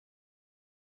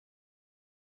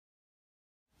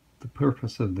The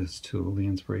purpose of this tool, the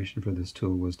inspiration for this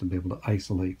tool, was to be able to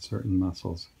isolate certain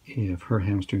muscles. If her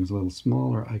hamstring is a little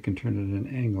smaller, I can turn it at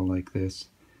an angle like this.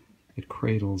 It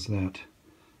cradles that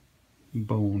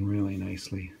bone really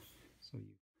nicely. So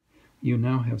you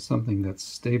now have something that's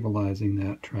stabilizing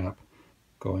that trap,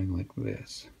 going like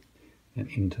this and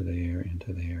into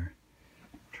there.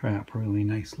 Trap really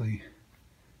nicely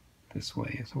this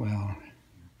way as well.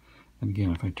 And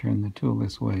again, if I turn the tool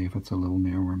this way, if it's a little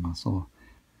narrower muscle,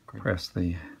 press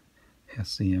the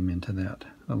SCM into that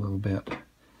a little bit.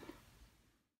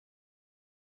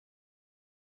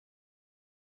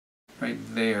 Right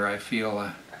there I feel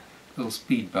a little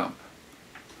speed bump.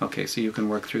 Okay, so you can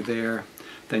work through there.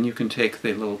 Then you can take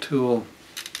the little tool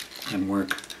and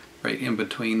work right in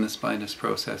between the spinous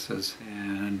processes.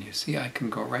 And you see I can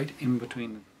go right in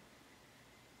between them.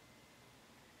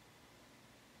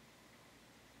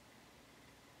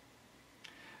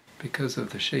 Because of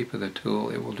the shape of the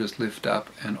tool, it will just lift up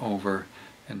and over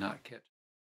and not catch.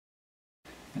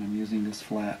 And I'm using this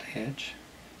flat edge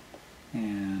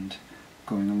and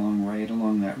going along right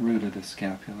along that root of the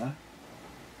scapula,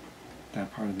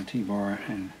 that part of the T-bar,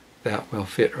 and that will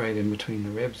fit right in between the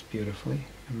ribs beautifully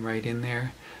and right in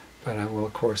there. But I will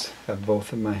of course have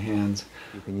both of my hands.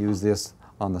 You can use this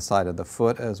on the side of the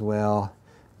foot as well.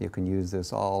 You can use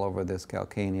this all over this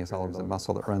calcaneus, all over the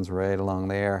muscle that runs right along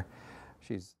there.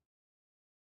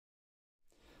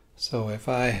 So if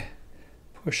I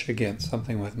push against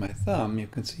something with my thumb, you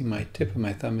can see my tip of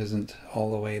my thumb isn't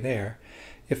all the way there.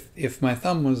 If my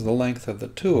thumb was the length of the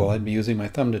tool, I'd be using my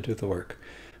thumb to do the work,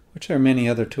 which there are many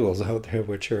other tools out there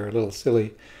which are a little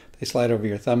silly. They slide over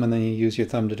your thumb and then you use your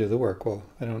thumb to do the work. Well,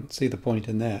 I don't see the point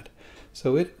in that.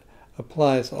 So it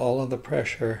applies all of the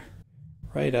pressure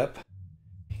right up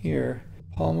here.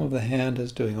 Palm of the hand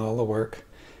is doing all the work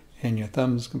and your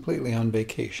thumb is completely on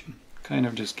vacation. Kind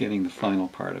of just getting the final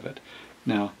part of it.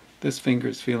 Now, this finger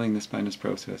is feeling the spinous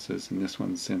processes and this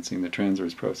one's sensing the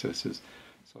transverse processes.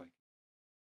 So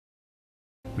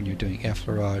when you're doing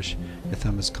effleurage, your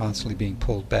thumb is constantly being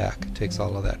pulled back. It takes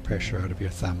all of that pressure out of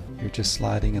your thumb. You're just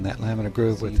sliding in that laminar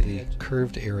groove with the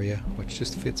curved area, which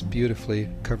just fits beautifully,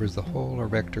 covers the whole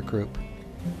erector group.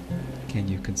 Again,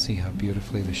 you can see how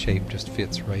beautifully the shape just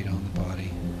fits right on the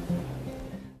body.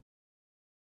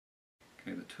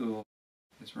 Okay, the tool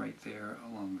is right there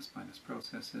along the spinous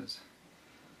processes,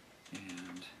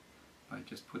 and by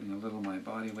just putting a little of my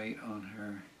body weight on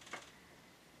her.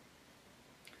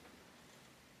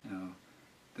 Now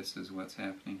this is what's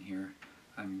happening here.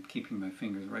 I'm keeping my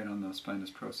fingers right on those spinous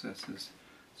processes.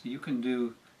 So you can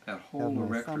do that whole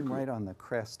erector group. Right on the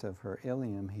crest of her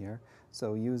ilium here.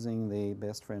 So using the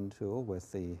best friend tool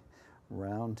with the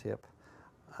round tip,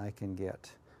 I can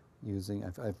get using,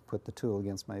 I've put the tool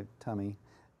against my tummy,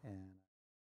 and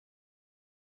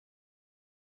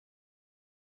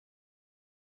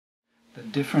the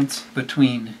difference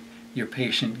between your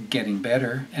patient getting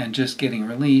better and just getting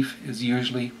relief is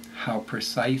usually how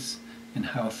precise and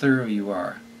how thorough you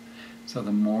are. So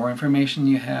the more information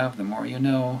you have, the more you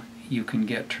know, you can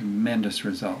get tremendous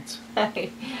results.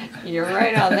 You're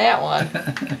right on that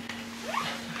one.